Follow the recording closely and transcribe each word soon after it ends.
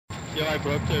Yo, I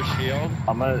broke their shield.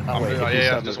 I'm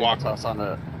wait, just walk. Toss on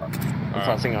it. I'm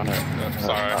tossing on it. Yeah,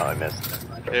 sorry. Oh, I missed.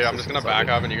 Yeah, I'm just gonna back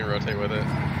up and you can rotate with it.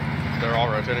 They're all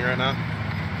rotating right now.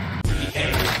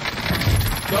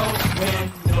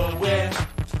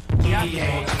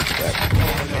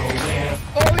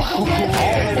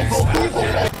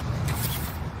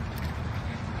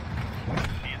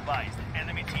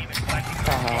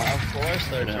 Of course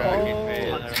they're tracking me.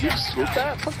 Did you shoot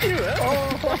that? Fuck you, eh?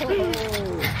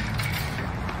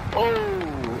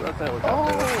 Oh, that's a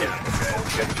helicopter.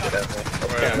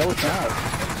 Yeah. No, it's not.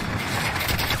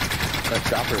 That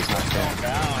chopper is not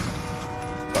down.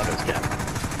 But it's down.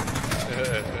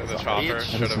 The chopper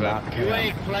should have been. You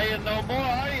ain't playing no more,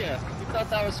 are you? You thought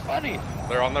that was funny.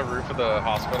 They're on the roof of the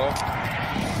hospital.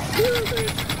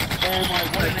 Oh my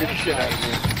god, Get shit out of me.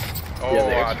 Oh,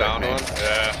 Yeah, I downed one.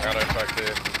 Yeah, I got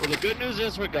expected. Well, the good news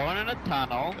is we're going in a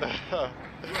tunnel.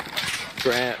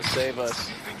 Grant, save us.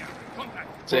 So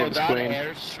Save us, that Queen.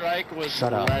 airstrike was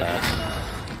Shut up, legend.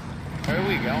 Where are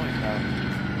we going, though?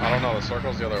 I don't know, the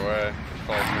circle's the other way.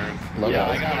 Probably turn. Yeah,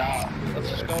 I got out. Let's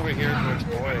just go over here towards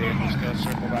Boy and just go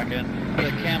circle back in.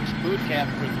 The camp's boot camp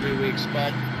for 3 weeks,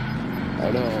 but I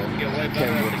know. get way better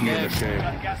Cam at whooped the me in game. the shade.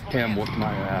 Cam whooped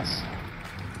my ass.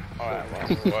 Alright,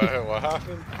 well. What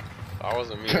happened? That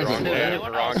wasn't me. Turn Wrong the cam.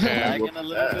 Anyone Wrong else cam. lagging a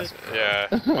little bit? Yeah,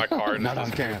 my card Not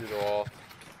just on cam. through the wall.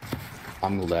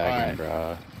 I'm lagging,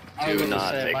 Alright. bro. I was Do gonna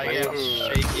not say, take my my game's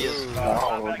shaky as fuck.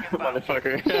 Oh,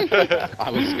 motherfucker. I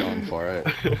was going for it.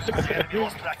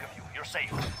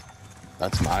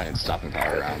 That's mine. Stopping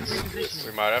power rounds.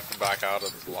 We might have to back out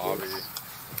of this lobby.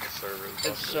 The servers.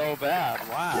 It's so bad,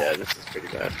 wow. Yeah, this is pretty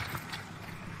bad.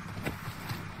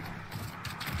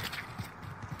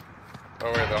 Oh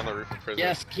wait, they're on the roof of prison.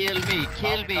 Yes, kill me,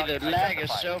 the lag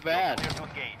is so bad.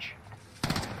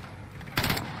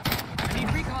 I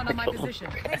need recon on my position.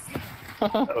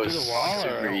 That was the wall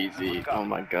super or- easy. Oh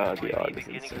my god, the odd is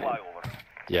insane.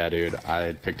 Yeah, dude,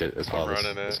 I picked it as well I'm this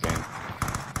running this it. game.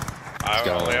 I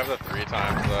go. only have the 3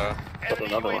 times though. But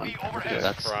another one. Yeah,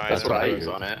 That's Brian what I and use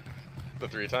on it. The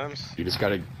 3 times? You just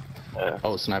gotta.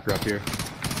 Oh, sniper up here.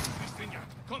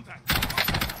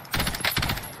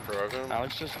 Broke him?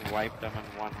 Alex just wiped them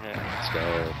in one hit. Let's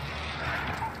go.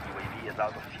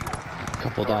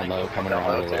 Couple down low, coming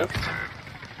around to the left.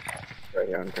 Right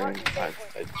here on green. I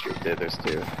trooped it, there's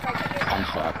 2. I'm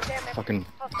fucked. Fucking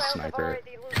sniper.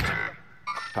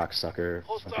 Cocksucker.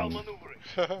 Fucking.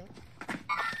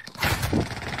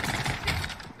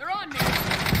 They're on me.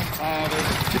 Oh,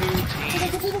 there's 2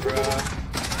 teams, bro.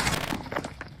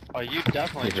 Oh, you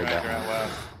definitely Figure tried that your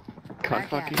left. Cunt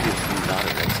fucking is not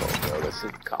an insult, bro. That's a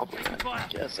compliment.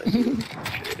 Yes, I do.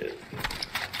 Appreciate it.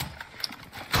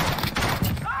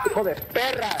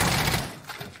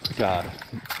 God.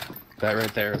 That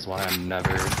right there is why I'm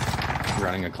never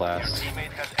running a class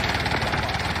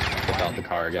without the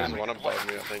car again. There's one above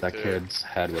me, I think, That too. kid's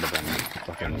head would have been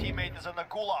fucking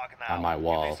on my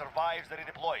wall.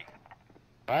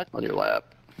 What? On your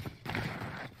lap.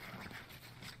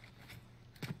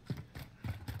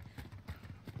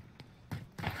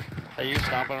 Are you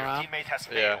stomping around?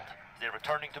 Yeah. They're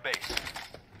returning to base.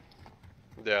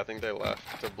 Yeah, I think they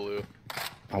left to blue.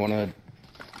 I want to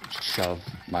shove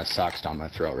my socks down my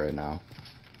throat right now.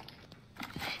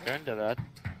 You're into that. What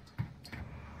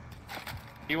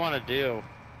do you want to do?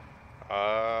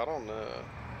 I don't know.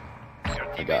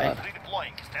 I got.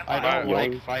 I don't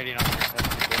Alright, like fighting on your head.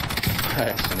 I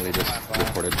accidentally just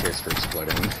reported Chase for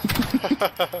exploding.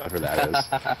 Whatever that is.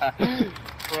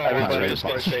 Bro, Everybody just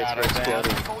reports get shadow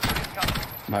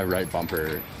banned. My right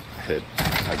bumper hit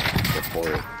like the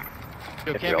port.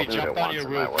 Yo, If can't y'all be do it jumped on once, your it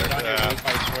roof. might work. Get on your Yeah. roof, I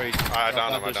swear. You I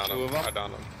downed him, I there's downed 2 of him. them. I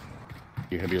downed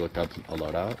him. Have you looked up a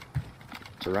loadout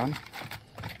to run?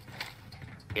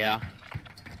 Yeah.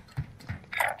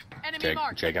 Enemy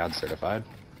marked. J God certified?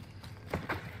 I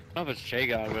don't know if it's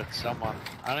J-God, but it's someone.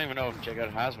 I don't even know if J-God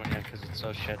has one yet because it's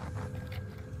so shit.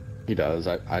 He does.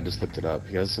 I just looked it up.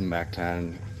 He has some Mac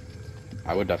 10.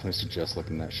 I would definitely suggest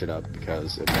looking that shit up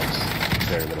because it makes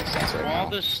very little sense right All now.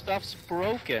 this stuff's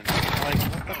broken. Like,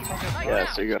 what the fuck is Yeah,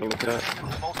 so you gotta look it up.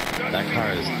 That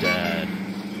car is dead.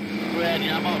 Red,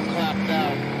 I'm all clapped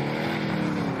out.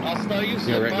 I'll start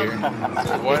using Yeah, right here.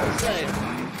 What?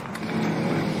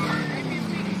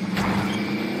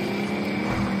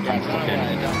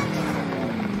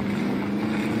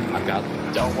 I've got.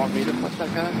 Don't want me to punch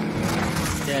that guy?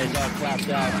 Yeah, he's all clapped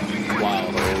out. Wow,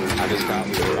 I just got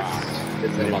rocked.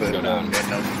 We're about to go down.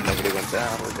 Nobody went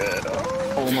down. We're good.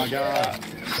 Oh my god.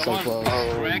 So close.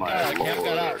 Cam got out. Cam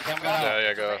got out.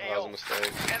 Yeah, go. That was a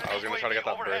mistake. I was gonna try to get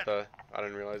that Bertha. I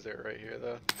didn't realize they were right here,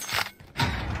 though.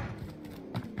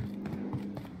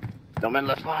 No man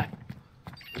left line.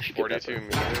 We should get that 42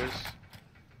 bird. meters.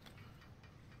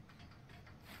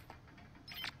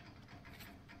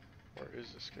 Where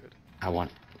is this kid? I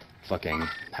want fucking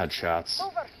headshots.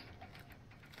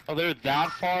 Oh, they're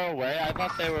that far away? I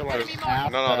thought they were like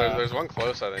half No, the... there's one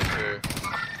close, I think, too.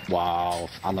 Wow,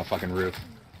 on the fucking roof.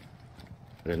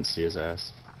 I didn't see his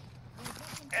ass.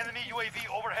 Enemy UAV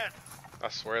overhead. I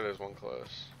swear there's one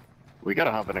close. We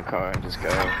gotta hop in a car and just go.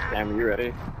 Damn, you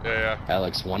ready? Yeah.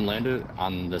 Alex, one landed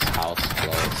on this house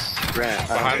close. Grant,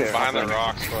 I don't care. Behind Hop the in.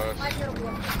 rocks close.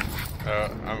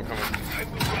 I'm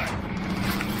coming.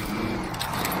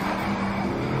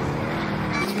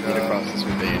 We need to cross this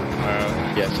ravine.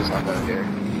 Yeah, it's just hop out here.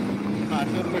 I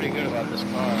feel pretty good about this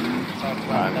car. It's all I'm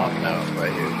flat hopping out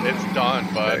right here. It's done,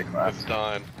 bud. Very classy. It's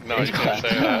done. No, you can't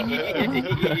say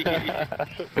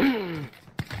that.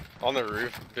 On the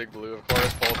roof, Big Blue, of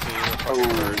course, full team. Oh,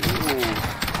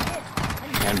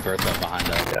 And Bertha behind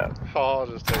us. yeah. Oh, I'll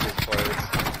just take his plates.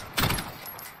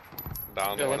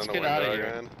 Down Yeah, one let's in the get outta window here.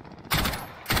 again.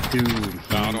 Dude,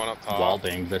 Down he one up top.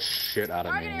 wallbanged the shit out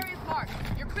of Target me. area is marked.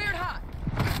 You're cleared hot.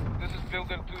 This is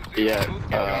building 2-0.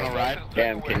 Yeah, wanna ride?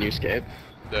 Cam, can you escape?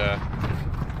 Yeah.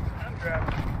 I'm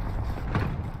driving.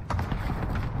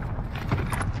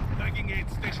 Tagging aid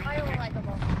station.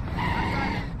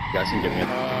 You guys can get me a...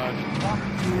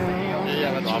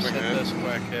 Yeah, let's just Dropping hit in. this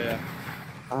quick, yeah.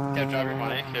 Can't drop your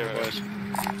money. Here, boys.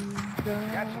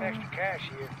 Got some extra cash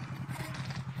here.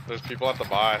 There's people at the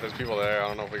buy. There's people there. I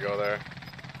don't know if we go there.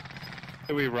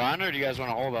 Do we run, or do you guys want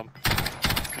to hold them?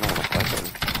 Come on, fucking.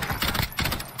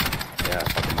 Yeah,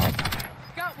 fuck him up.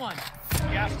 Got one.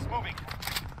 Gas is moving.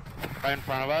 Right in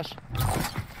front of us?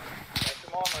 Got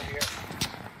some armor here.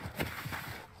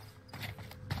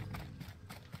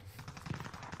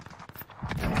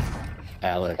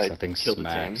 Alex, I think killed the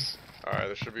smacks. Alright,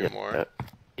 there should be more.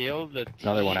 Heal the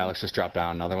Another one, team. Alex, just dropped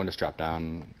down. Another one just dropped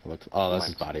down. Oh, this is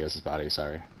Nice. body. This is body.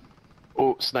 Sorry.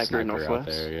 Oh, sniper, Sniper out northwest.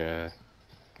 there. Yeah.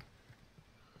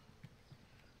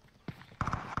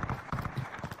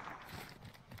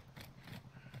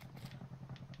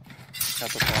 Got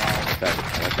the ball.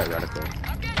 I like that reticle.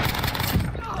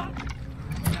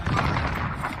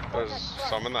 There's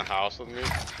some in the house with me.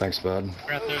 Thanks, bud.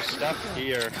 Grant, there's stuff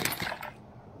here.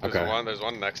 Okay. There's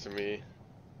one next to me.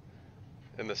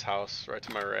 In this house, right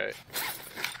to my right.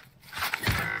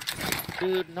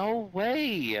 Dude, no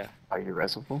way. Are you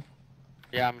resable?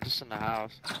 Yeah, I'm just in the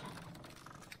house.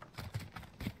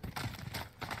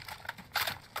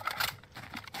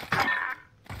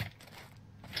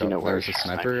 Do you know where There's a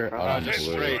sniper from? out on Just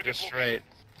blue. straight, just straight.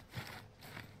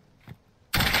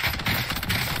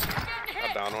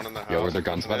 I down one in the house. Yo, were there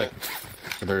guns by the? Isn't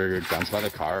it? Were there guns by the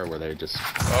car, or were they just?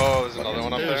 Oh, there's another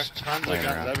one up there. There's tons of Laying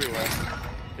guns around. everywhere.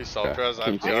 He's self-res.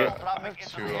 Can you I've take it? got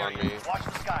 2 on me. Watch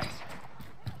the skies.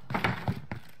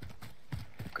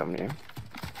 Come near.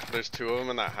 There's 2 of them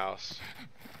in that house.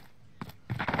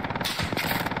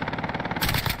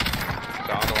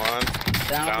 Down one.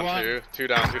 Down one. 2. 2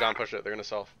 down, 2 down. Push it. They're gonna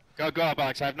self. Go up,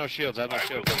 Alex. I have no shields. I have no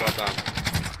shields. They're both down.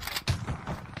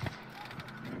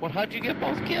 What? How'd you get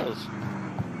both kills?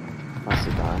 Must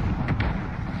have died.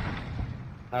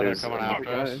 Now they're coming after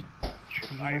us.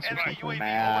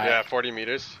 Mad. Yeah, 40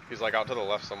 meters. He's like out to the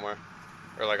left somewhere,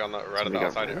 or like on the right of the Somebody got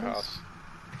outside of your guns? house.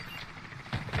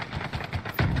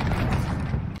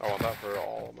 I want that for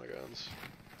all my guns.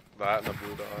 That and the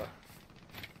blue dot.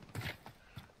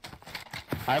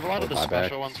 I have a lot of the Buyback.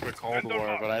 special ones for Cold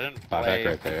War, but I didn't Buyback play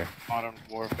right there. Modern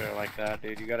Warfare like that,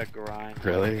 dude. You gotta grind.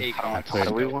 Really? ACOG, played-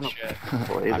 So we want to shit.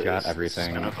 play I've got this. everything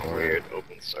It's kind of a for weird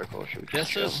open circle. Should we This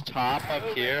just is chill? top up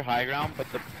here, high ground,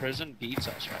 but the prison beats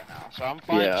us right now. So I'm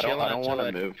fine Yeah, chilling I don't until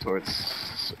want to it- move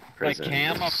towards Like prison.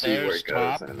 Cam up Just see there where is it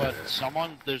goes top, in a but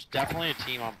minute. there's definitely a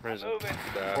team on prison. Moving.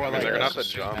 Yeah, Or I mean, like they're gonna have this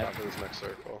to is jump bad. after this next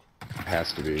circle.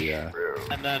 Has to be. Yeah. True.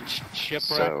 And then Shipwreck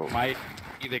So- might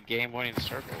be the game-winning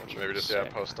circle, which Maybe would just be yeah,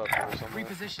 sick. post up here or something.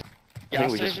 Reposition. I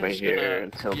think we Gas just wait station's here gonna-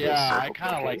 until yeah, the I circle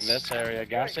kind of like pushes. this area.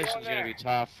 Gas station's gonna be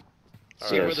tough. Alright.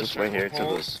 See Yeah, where let's the just wait circle here till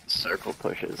the pulls. circle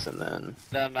pushes, and then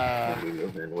Then we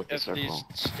move in with the if circle. these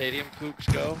stadium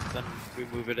kooks go, then we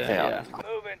move it in. Yeah. Yeah.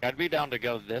 Moving. I'd be down to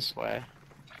go this way.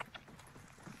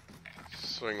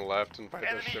 Swing left and fight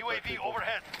those shipwreck people.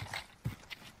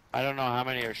 I don't know how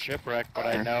many are shipwrecked, but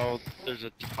I know there's a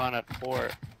ton at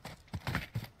port.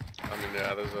 I mean,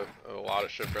 yeah, there's a lot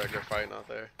of shipwreck they're fighting out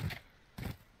there.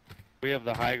 We have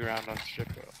the high ground on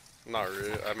shipwreck. Not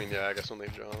really. I mean, yeah, I guess when they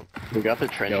jump. We got the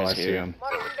trenches Yo, I see here. him.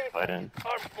 Fight in.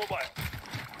 Arms mobile.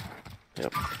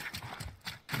 Yep.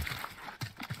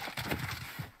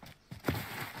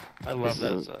 I love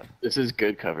that. This is- This is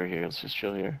good cover here. Let's just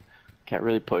chill here. Can't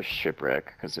really push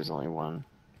shipwreck because there's only one.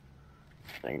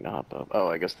 thing to hop up. Oh,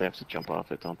 I guess they have to jump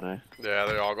off it, don't they? Yeah,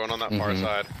 they're all going on that far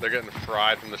side. They're getting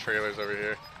fried from the trailers over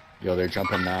here. Yo, they're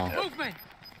jumping now. Movement!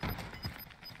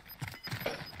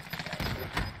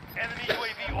 Enemy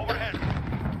UAV overhead.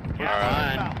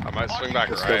 Alright, I might swing back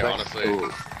Let's right, go back. honestly.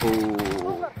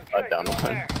 Ooh. Down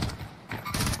one.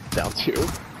 Down two.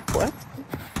 What?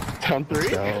 Down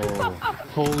three? Yo,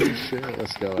 holy shit,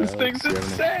 let's go, This Alex. thing's You have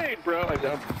any- insane, bro. I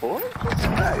down four? That's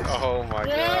nice. Oh my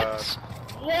god.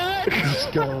 What? Let's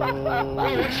go.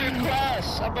 Oh, what's your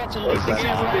class? I'm about to lose What's the that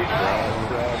game big right now.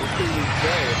 bro? This thing is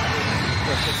great.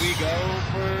 Should we go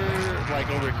for, like,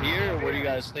 over here, or what are you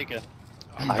guys thinking?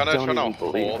 I'm I kinda don't trying to even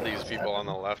believe hold that these was people on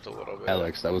happening. the left a little bit.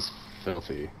 Alex, that was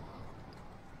filthy.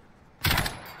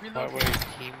 Why would we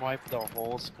team wipe the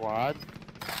whole squad?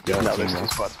 Yo, No, team there's two up.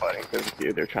 squads fighting. There's a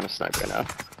few. They're trying to snipe right now.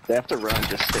 They have to run,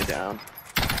 just stay down.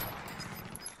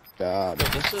 God.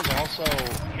 But this is also...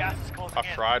 Gas is closing I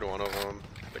in. fried one of them.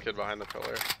 The kid behind the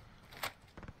pillar.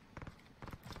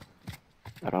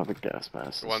 I don't have a gas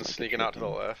mask. One's sneaking out to the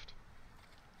left.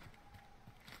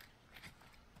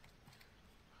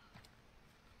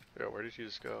 Yo, where did you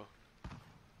just go?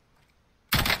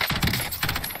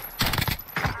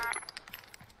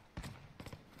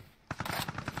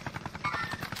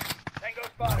 Tango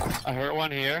spotted. I hurt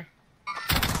one here.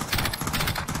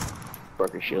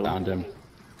 Broke your shield. Found him.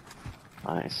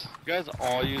 Nice. You guys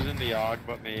all using the AUG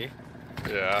but me.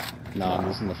 Yeah. No, I'm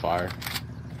using the fire.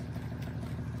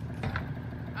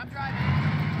 I'm driving.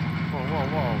 Whoa, whoa,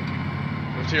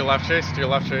 whoa. Move to your left, Chase. To your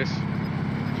left, Chase.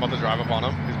 I'm about to drive up on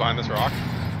him. He's behind this rock.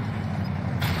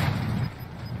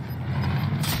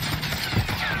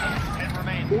 10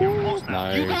 remain. You're close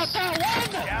now. You got Nice. that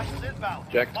one! Gas is inbound.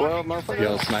 Jack 12, motherfucker.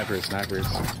 Yo, snipers, snipers.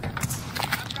 I'm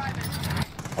driving.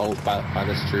 Oh, by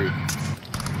this tree.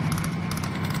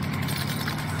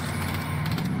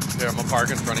 Here, I'm gonna park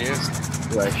in front of you.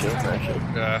 Right shield, right shield.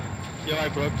 Yeah. Yo, I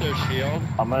broke their shield.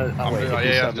 I'm gonna. I'm wait, gonna- if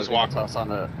you yeah, stop just moving, walk. I'll toss on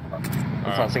it. I'm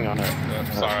Alright. tossing on it.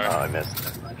 Yeah, sorry. Oh, I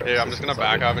missed. Hey, I'm just gonna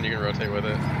back up and you can rotate with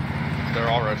it. They're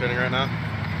all rotating right now.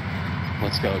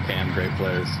 Let's go, Cam. Great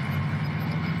players.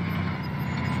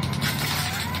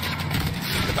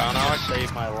 Get down, Alex.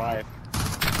 Saved my life.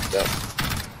 Yep.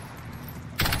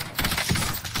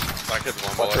 That kid's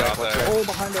one bullet out there. Oh,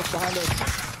 behind us, behind us.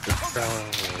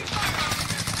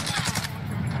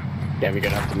 Damn, you're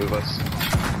gonna have to move us.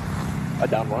 I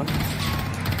down one.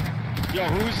 Yo,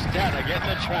 who's dead? I get in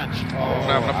the trench.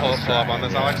 I'm gonna pull up on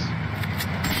this, yeah. Alex.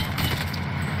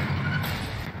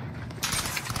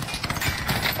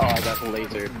 Oh, I got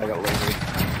lasered. I got lasered.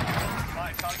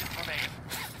 5 targets remain.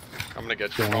 I'm gonna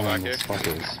get you Go from on, back here. those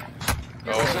fuckers.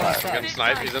 Oh, he's getting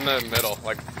sniped. He's in the middle,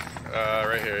 like,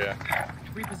 right here, yeah.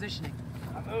 Repositioning.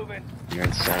 I'm moving. You're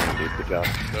insane, dude. Good job.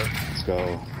 Let's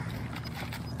go.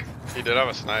 He did have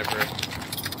a sniper.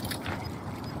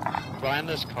 Behind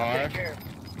this car. Take care.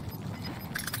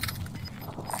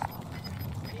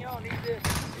 Y'all need this.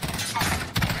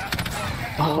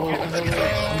 Oh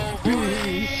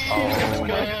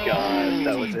my god,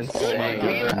 that was Oh my insane.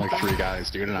 god, I'm like 3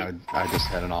 guys, dude, and I just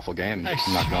had an awful game.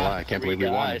 I'm not gonna lie, I can't believe we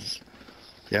won.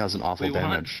 Yeah, it was an awful We won?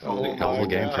 damage. Oh Awful my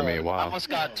game for me, I wow. almost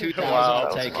got 2,000, Wow,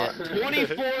 I'll that take was it. fun.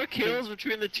 24 kills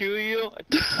between the two of you,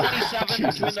 27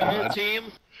 between Jesus the whole God. team.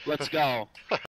 Let's go.